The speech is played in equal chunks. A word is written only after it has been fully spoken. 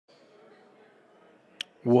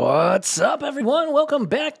What's up, everyone? Welcome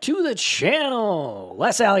back to the channel.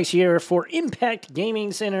 Les Alex here for Impact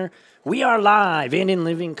Gaming Center. We are live and in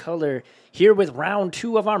living color here with round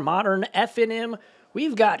 2 of our modern FNM.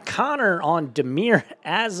 We've got Connor on Dimir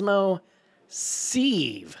Asmo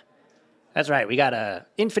Sieve. That's right. We got a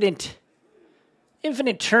infinite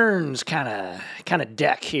turns kind of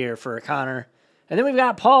deck here for Connor, and then we've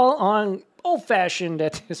got Paul on old-fashioned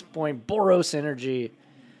at this point Boros Energy.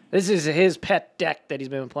 This is his pet deck that he's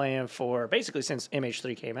been playing for basically since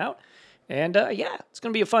MH3 came out. And yeah, it's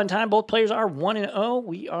going to be a fun time. Both players are 1-0.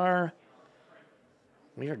 We are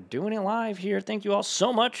doing it live here. Thank you all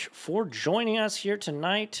so much for joining us here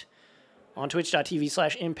tonight on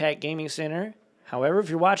twitch.tv/Impact Gaming Center. However, if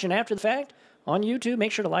you're watching after the fact on YouTube,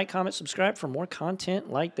 make sure to like, comment, subscribe for more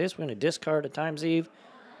content like this. We're going to discard a Times Eve.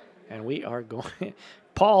 And we are going...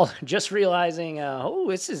 Paul just realizing, oh,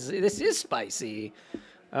 this is spicy.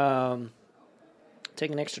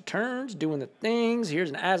 Taking extra turns, doing the things. Here's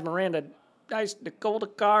an Asmiranda Dice Dakota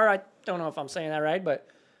car. I don't know if I'm saying that right, but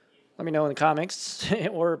let me know in the comments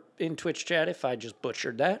or in Twitch chat if I just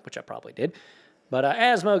butchered that, which I probably did. But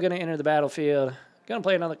Asmo going to enter the battlefield. Going to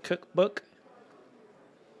play another cookbook.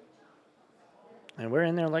 And we're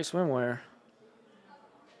in there like swimwear.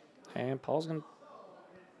 And Paul's going to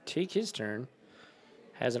take his turn.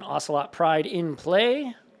 Has an Ocelot Pride in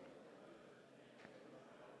play.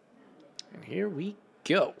 And here we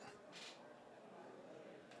go.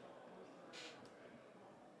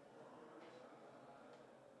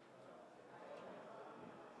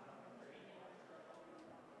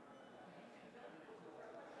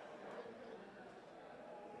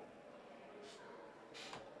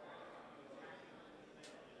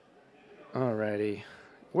 Alrighty.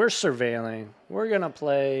 We're surveilling. We're going to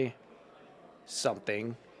play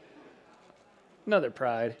something. Another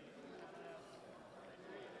Pride.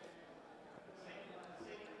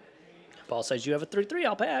 Paul says you have a 3-3.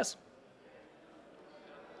 I'll pass.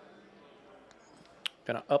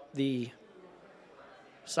 Gonna up the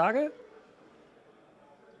Saga.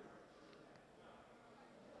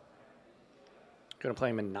 Gonna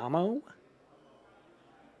play Minamo.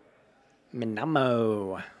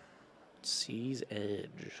 Sea's Edge.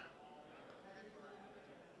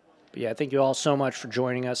 But yeah, thank you all so much for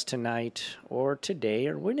joining us tonight or today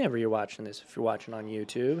or whenever you're watching this. If you're watching on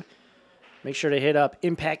YouTube, make sure to hit up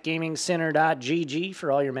impactgamingcenter.gg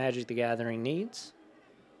for all your Magic the Gathering needs.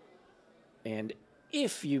 And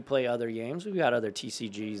if you play other games, we've got other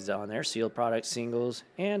TCGs on there, sealed products, singles,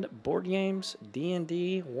 and board games,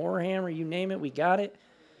 D&D, Warhammer, you name it, we got it.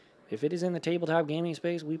 If it is in the tabletop gaming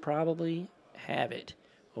space, we probably have it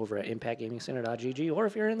over at impactgamingcenter.gg. Or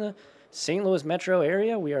if you're in the St. Louis metro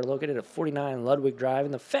area, we are located at 49 Ludwig Drive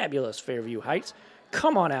in the fabulous Fairview Heights.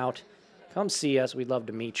 Come on out. Come see us. We'd love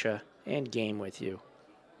to meet you and game with you.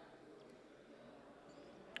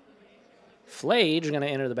 Flage is going to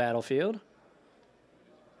enter the battlefield.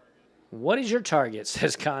 What is your target,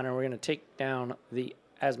 says Connor. We're going to take down the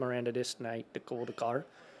Asmiranda this night, Dakota car.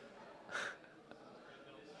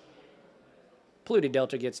 Polluted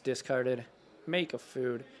Delta gets discarded. Make a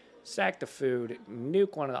food. Sack the food.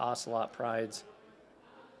 Nuke one of the Ocelot Prides.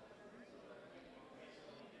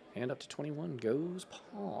 And up to 21 goes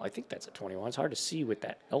Paul. I think that's a 21. It's hard to see with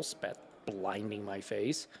that Elspeth blinding my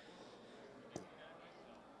face.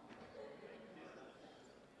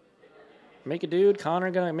 Make a dude.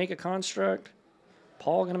 Connor going to make a construct.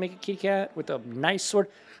 Paul going to make a kitty cat with a nice sword.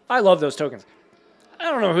 I love those tokens.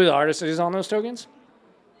 I don't know who the artist is on those tokens.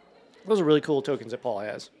 Those are really cool tokens that Paul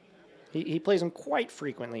has. He plays them quite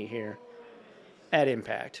frequently here at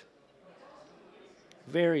Impact.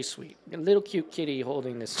 Very sweet. A little cute kitty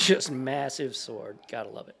holding this just massive sword. Gotta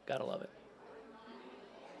love it. Gotta love it.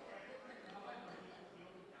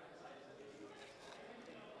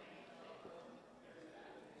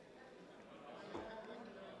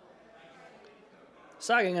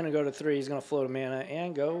 Saga going to go to 3. He's going to float a mana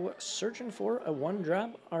and go searching for a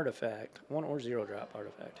 1-drop artifact. 1 or 0-drop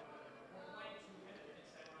artifact.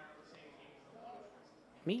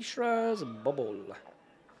 Mishra's Bubble.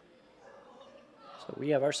 So we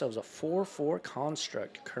have ourselves a 4/4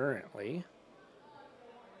 construct currently.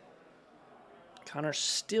 Connor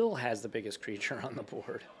still has the biggest creature on the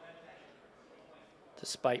board,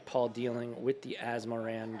 despite Paul dealing with the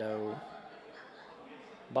Asmirando.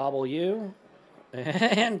 Bobble you.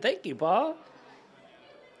 And thank you, Paul.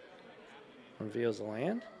 Reveals the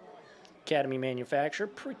land. Academy Manufacturer,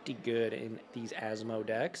 pretty good in these Asmo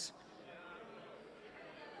decks.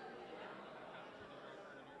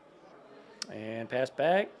 And pass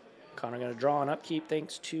back. Connor going to draw an upkeep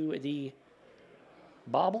thanks to the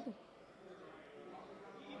Bobble.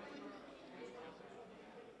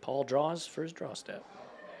 Paul draws for his draw step.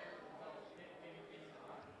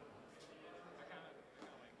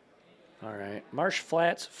 All right. Marsh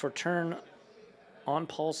Flats for turn on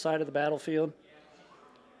Paul's side of the battlefield.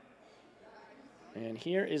 And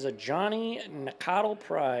here is a Johnny Nakatl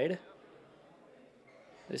Pride.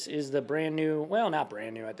 This is the brand new, well, not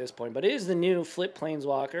brand new at this point, but it is the new Flip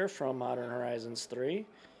Planeswalker from Modern Horizons 3.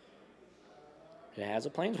 It has a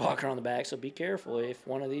Planeswalker on the back, so be careful. If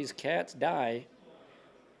one of these cats die,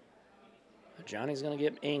 Johnny's going to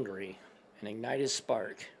get angry and ignite his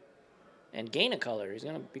spark. And gain a color. He's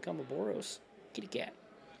going to become a Boros kitty cat.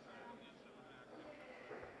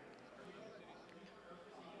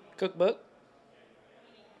 Cookbook.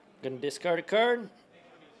 Going to discard a card.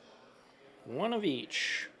 One of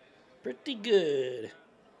each. Pretty good.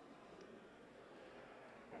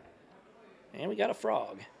 And we got a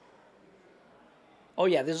frog. Oh,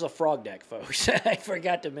 yeah, this is a frog deck, folks. I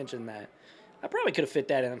forgot to mention that. I probably could have fit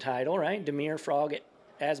that in the title, right? Dimir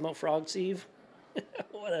Asmo Sieve.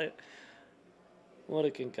 What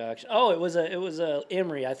a concoction. Oh, it was a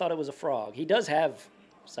Emery. I thought it was a frog. He does have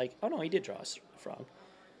psych. Oh, no, he did draw a frog.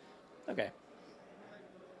 Okay.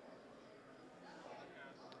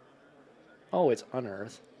 Oh, it's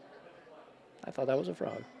Unearth. I thought that was a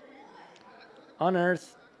frog.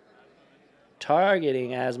 Unearth.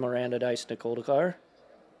 Targeting Asmoranda Dice Nicoldakar.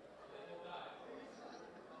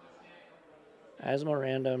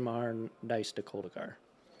 Asmoranda Dice Nicoldakar.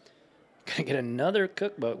 Gonna get another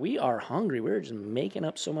cookbook. We are hungry. We're just making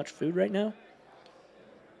up so much food right now.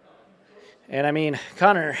 And I mean,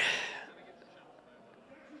 Connor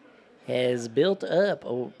has built up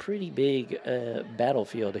a pretty big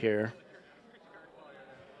battlefield here.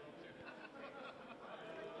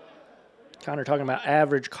 Connor talking about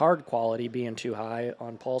average card quality being too high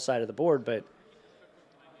on Paul's side of the board, but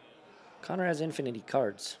Connor has infinity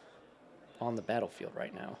cards on the battlefield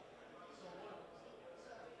right now.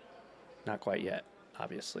 Not quite yet,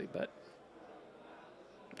 obviously, but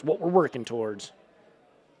it's what we're working towards.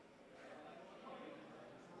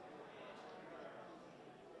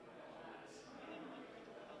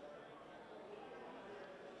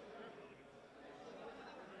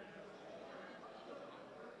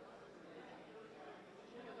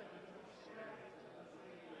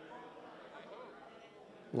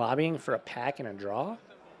 Lobbying for a pack and a draw?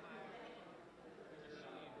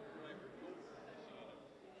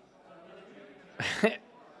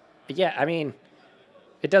 Yeah, I mean,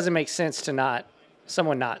 it doesn't make sense to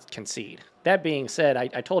someone not concede. That being said,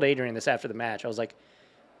 I told Adrian this after the match.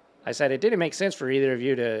 I said it didn't make sense for either of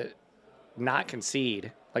you to not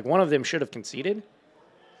concede. Like, one of them should have conceded.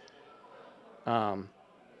 But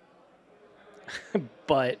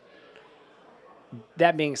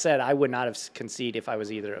that being said, I would not have conceded if I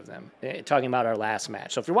was either of them. Talking about our last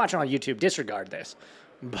match. So if you're watching on YouTube, disregard this.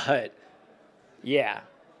 But, yeah.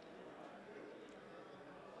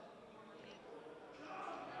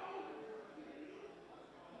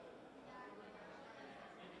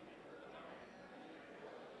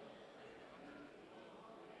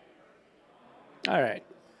 All right.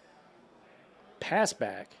 Pass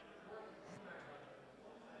back.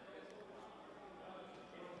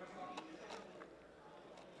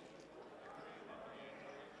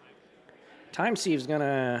 Time Sieve's going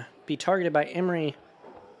to be targeted by Emery.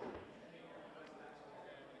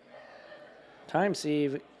 Time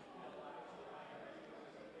Sieve.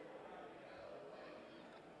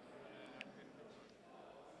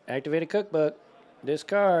 Activate a cookbook.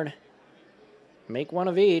 Discard. Make one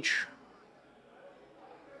of each.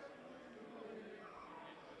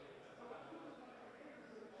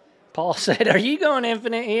 Paul said, "Are you going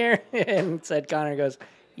infinite here?" And said, Connor goes,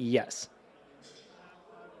 "Yes."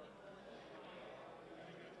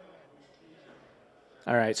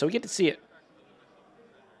 All right, so we get to see it.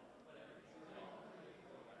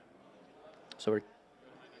 So we're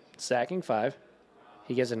sacking 5.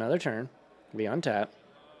 He gets another turn. We untap.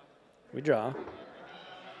 We draw.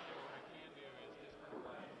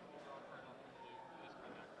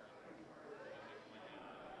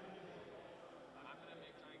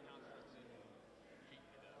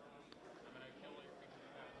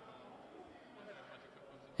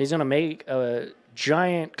 He's going to make a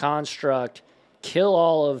giant construct, kill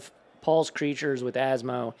all of Paul's creatures with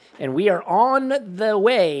Asmo, and we are on the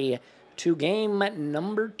way to game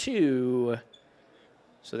number 2.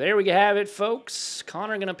 So there we have it, folks.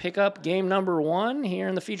 Connor going to pick up game number 1 here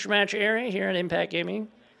in the feature match area here at Impact Gaming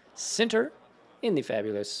Center in the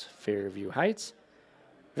fabulous Fairview Heights.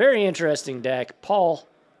 Very interesting deck. Paul,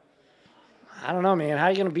 I don't know, man. How are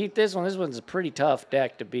you going to beat this one? This one's a pretty tough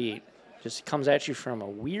deck to beat. Just comes at you from a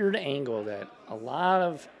weird angle that a lot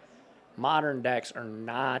of modern decks are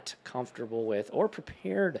not comfortable with or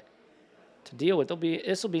prepared to deal with.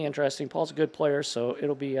 This will be interesting. Paul's a good player, so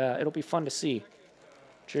it'll be fun to see.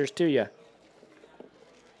 Cheers to you.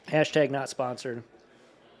 Hashtag not sponsored.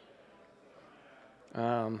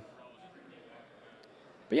 But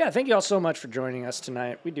yeah, thank you all so much for joining us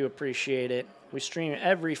tonight. We do appreciate it. We stream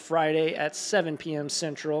every Friday at 7 p.m.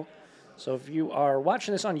 Central. So if you are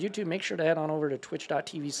watching this on YouTube, make sure to head on over to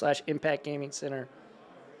twitch.tv/Impact Gaming Center.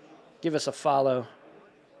 Give us a follow.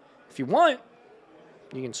 If you want,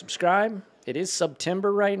 you can subscribe. It is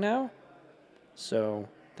September right now. So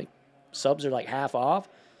I think subs are like half off.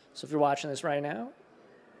 So if you're watching this right now,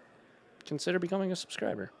 consider becoming a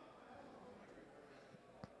subscriber.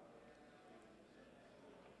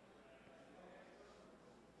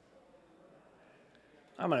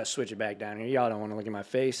 I'm going to switch it back down here. Y'all don't want to look at my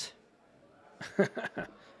face.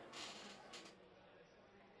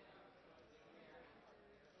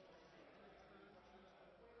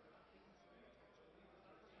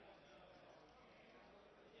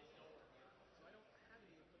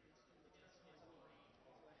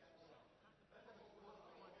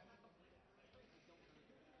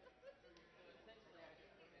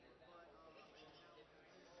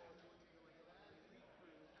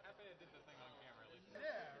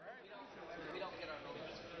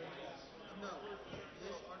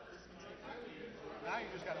 Now you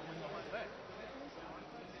just got to win the whole thing.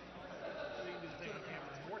 So you can just take the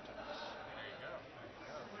camera more times. There you go.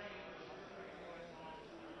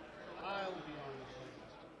 I'll be on the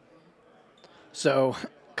playlist. So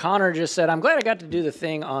Connor just said, I'm glad I got to do the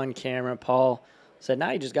thing on camera. Paul said,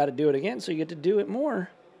 now you just got to do it again so you get to do it more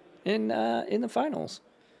in the finals.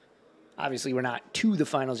 Obviously, we're not to the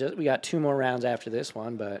finals yet. We got 2 more rounds after this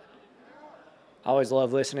one, but I always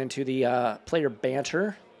love listening to the player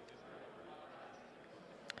banter.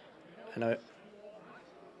 I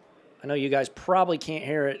know you guys probably can't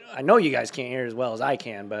hear it. I know you guys can't hear it as well as I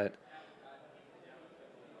can, but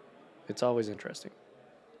it's always interesting.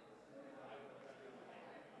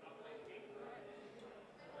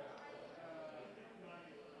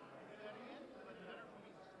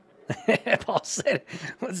 Paul said,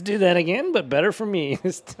 let's do that again, but better for me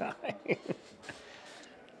this time.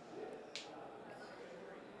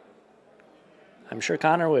 I'm sure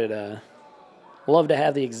Connor would love to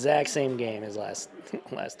have the exact same game as last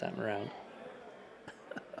time around.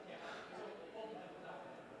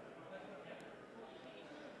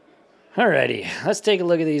 Alrighty, let's take a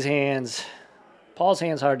look at these hands. Paul's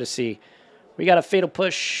hand's hard to see. We got a Fatal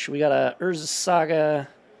Push. We got a Urza Saga.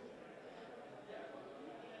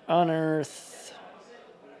 Unearth.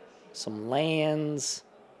 Some lands.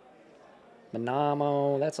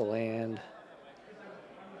 Manamo, that's a land.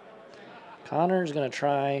 Connor's going to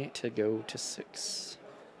try to go to 6.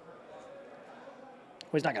 Well,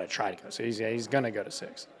 he's not going to try to go 6. He's going to go to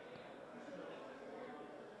 6.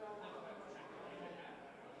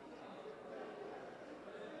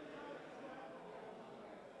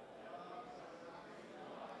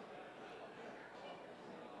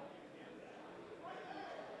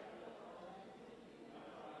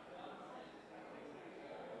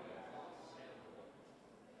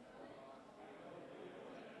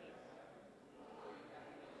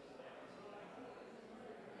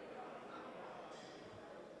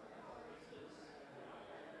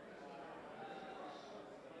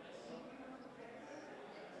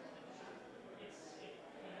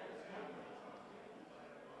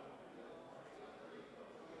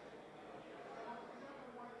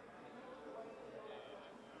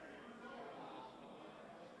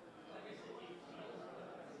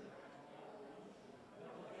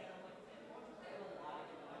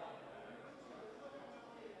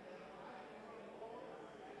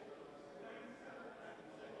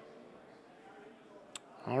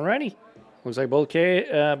 Alrighty. Looks like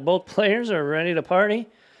both players are ready to party.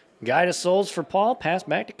 Guide of Souls for Paul. Pass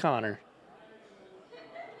back to Connor.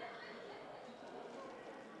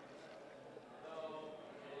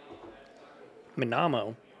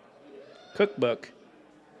 Manamo. Cookbook.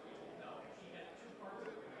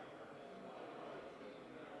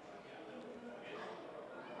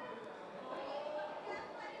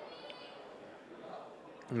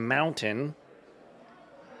 Mountain.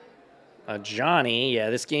 Johnny. Yeah,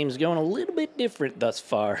 this game's going a little bit different thus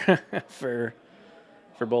far for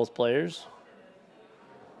both players.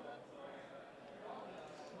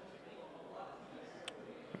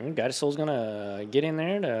 Guide of Soul's going to get in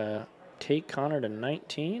there to take Connor to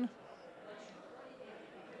 19.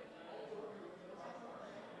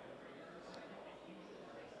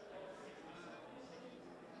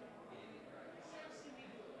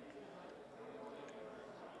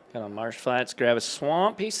 Got on Marsh Flats, grab a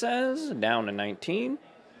swamp, he says. Down to 19.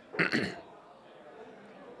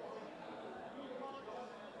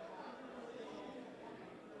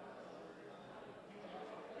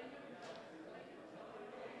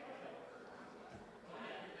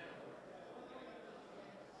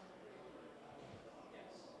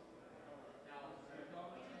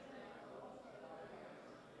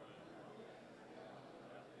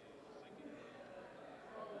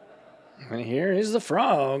 And here is the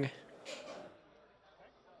frog.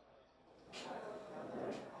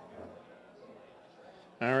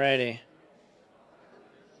 Alrighty.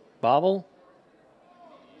 Bobble.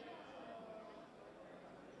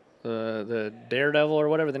 The Daredevil or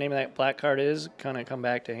whatever the name of that black card is, kind of come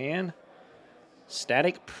back to hand.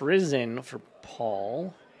 Static Prison for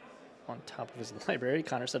Paul on top of his library.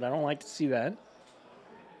 Connor said, I don't like to see that.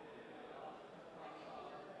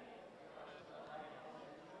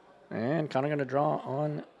 And Connor going to draw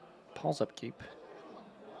on Paul's upkeep.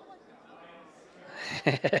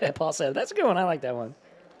 Paul said, that's a good one. I like that one.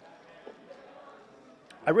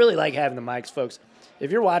 I really like having the mics, folks. If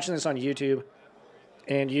you're watching this on YouTube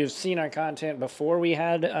and you've seen our content before we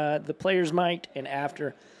had the players mic'd and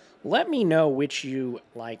after, let me know which you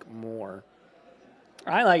like more.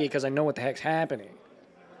 I like it because I know what the heck's happening.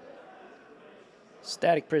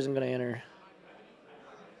 Static Prison going to enter.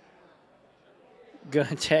 Gonna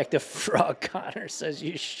attack the frog, Connor says,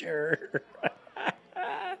 you sure?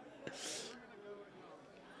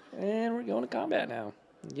 And we're going to combat now.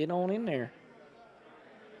 Get on in there.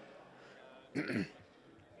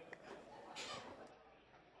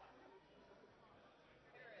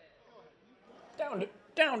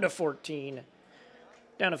 Down to 14.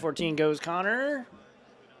 Down to 14 goes Connor.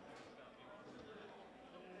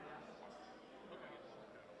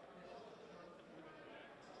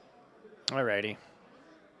 Alrighty.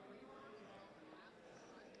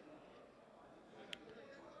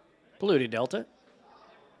 Polluted Delta.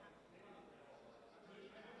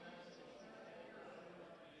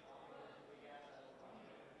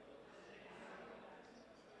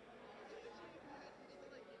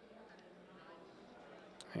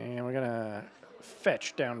 And we're going to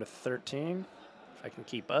fetch down to 13, if I can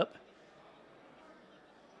keep up.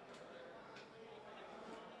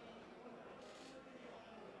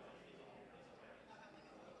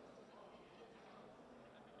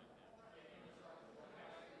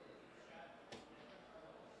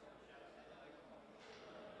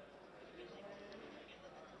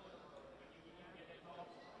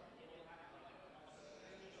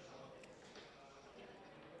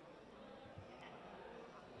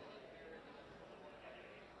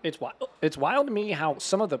 It's wild to me how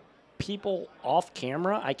some of the people off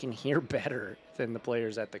camera I can hear better than the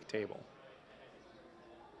players at the table.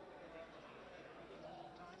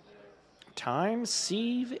 Time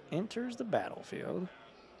Sieve enters the battlefield.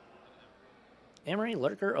 Emery,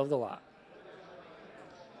 Lurker of the Lot.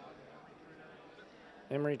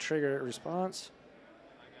 Emery, trigger response.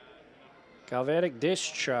 Galvanic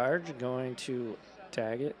Discharge, going to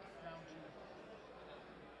tag it.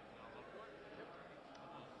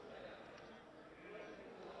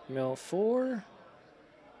 Mill 4.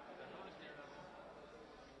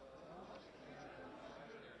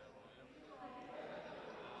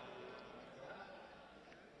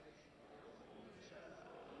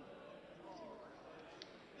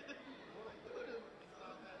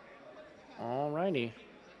 Alrighty.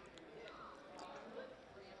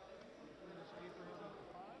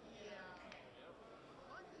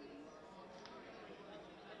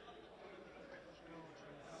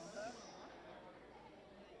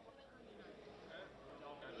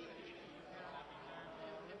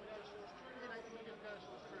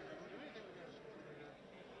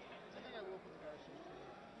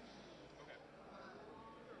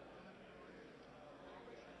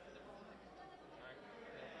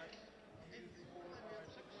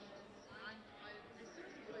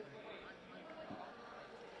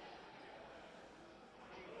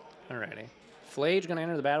 Alrighty. Flage going to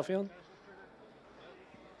enter the battlefield.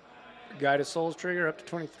 Guided Souls trigger up to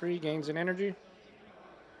 23, gains in energy.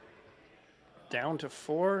 Down to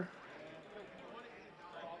 4.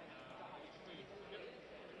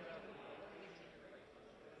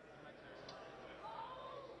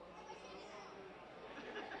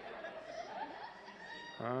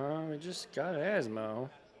 We just got Asmo.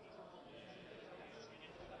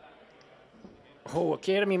 Oh,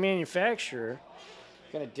 Academy Manufacturer.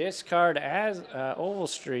 Gonna discard as Oval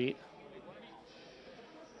Street.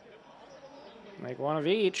 Make one of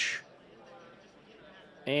each.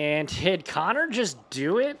 And did Connor just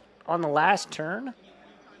do it on the last turn?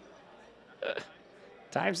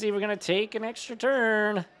 Time Sieve, we're gonna take an extra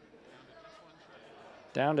turn.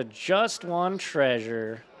 Down to just one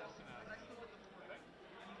treasure.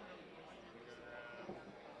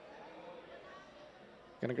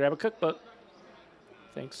 Gonna grab a cookbook.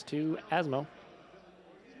 Thanks to Asmo.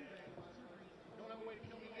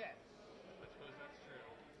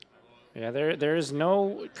 Yeah, there is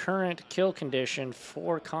no current kill condition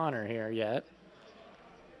for Connor here yet.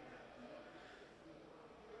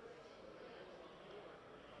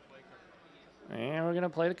 And we're gonna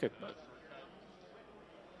play the cookbook.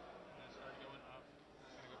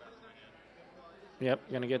 Yep,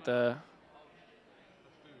 gonna get the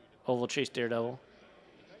Oval Chase Daredevil.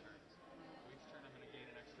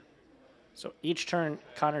 So each turn,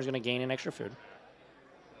 Connor's gonna gain an extra food.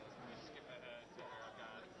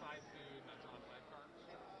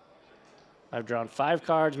 I've drawn 5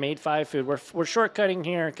 cards, made 5 food. We're shortcutting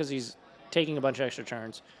here because he's taking a bunch of extra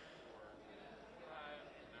turns.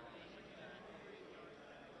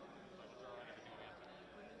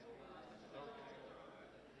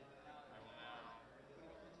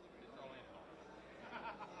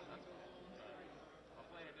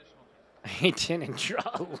 He didn't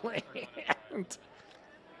draw land.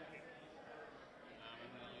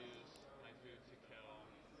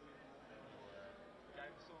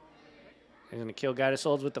 He's going to kill Guided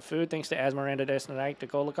Souls with the food, thanks to Asmiranda Destinite to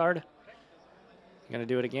Cola card. Going to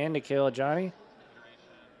do it again to kill Johnny.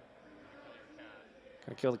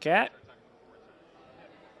 Going to kill the cat.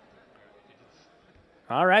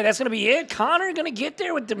 All right, that's going to be it. Connor going to get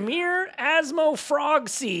there with Dimir Asmo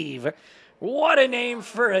Sieve. What a name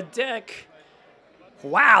for a deck.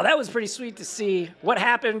 Wow, that was pretty sweet to see. What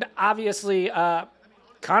happened, obviously,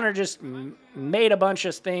 Connor just made a bunch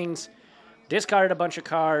of things, discarded a bunch of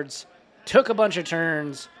cards, took a bunch of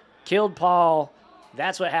turns, killed Paul.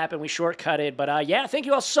 That's what happened. We shortcutted. But, yeah, thank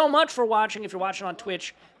you all so much for watching. If you're watching on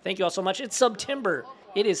Twitch, thank you all so much. It's September.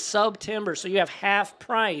 It is September, so you have half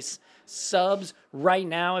price subs right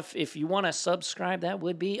now. If you want to subscribe, that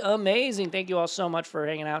would be amazing. Thank you all so much for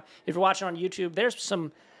hanging out. If you're watching on YouTube, there's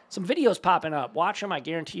some videos popping up. Watch them. I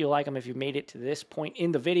guarantee you'll like them if you've made it to this point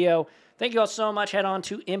in the video. Thank you all so much. Head on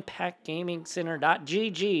to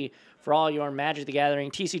impactgamingcenter.gg for all your Magic the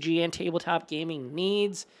Gathering, TCG, and tabletop gaming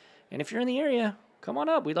needs. And if you're in the area, come on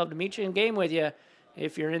up. We'd love to meet you and game with you.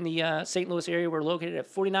 If you're in the St. Louis area, we're located at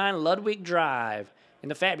 49 Ludwig Drive in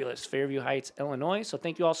the fabulous Fairview Heights, Illinois. So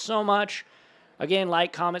thank you all so much. Again,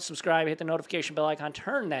 like, comment, subscribe, hit the notification bell icon,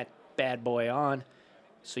 turn that bad boy on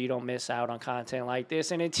so you don't miss out on content like this.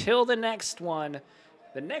 And until the next one,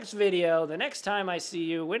 the next video, the next time I see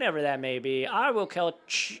you, whenever that may be, I'll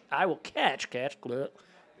catch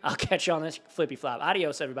you on this flippy flop.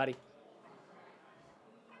 Adios, everybody.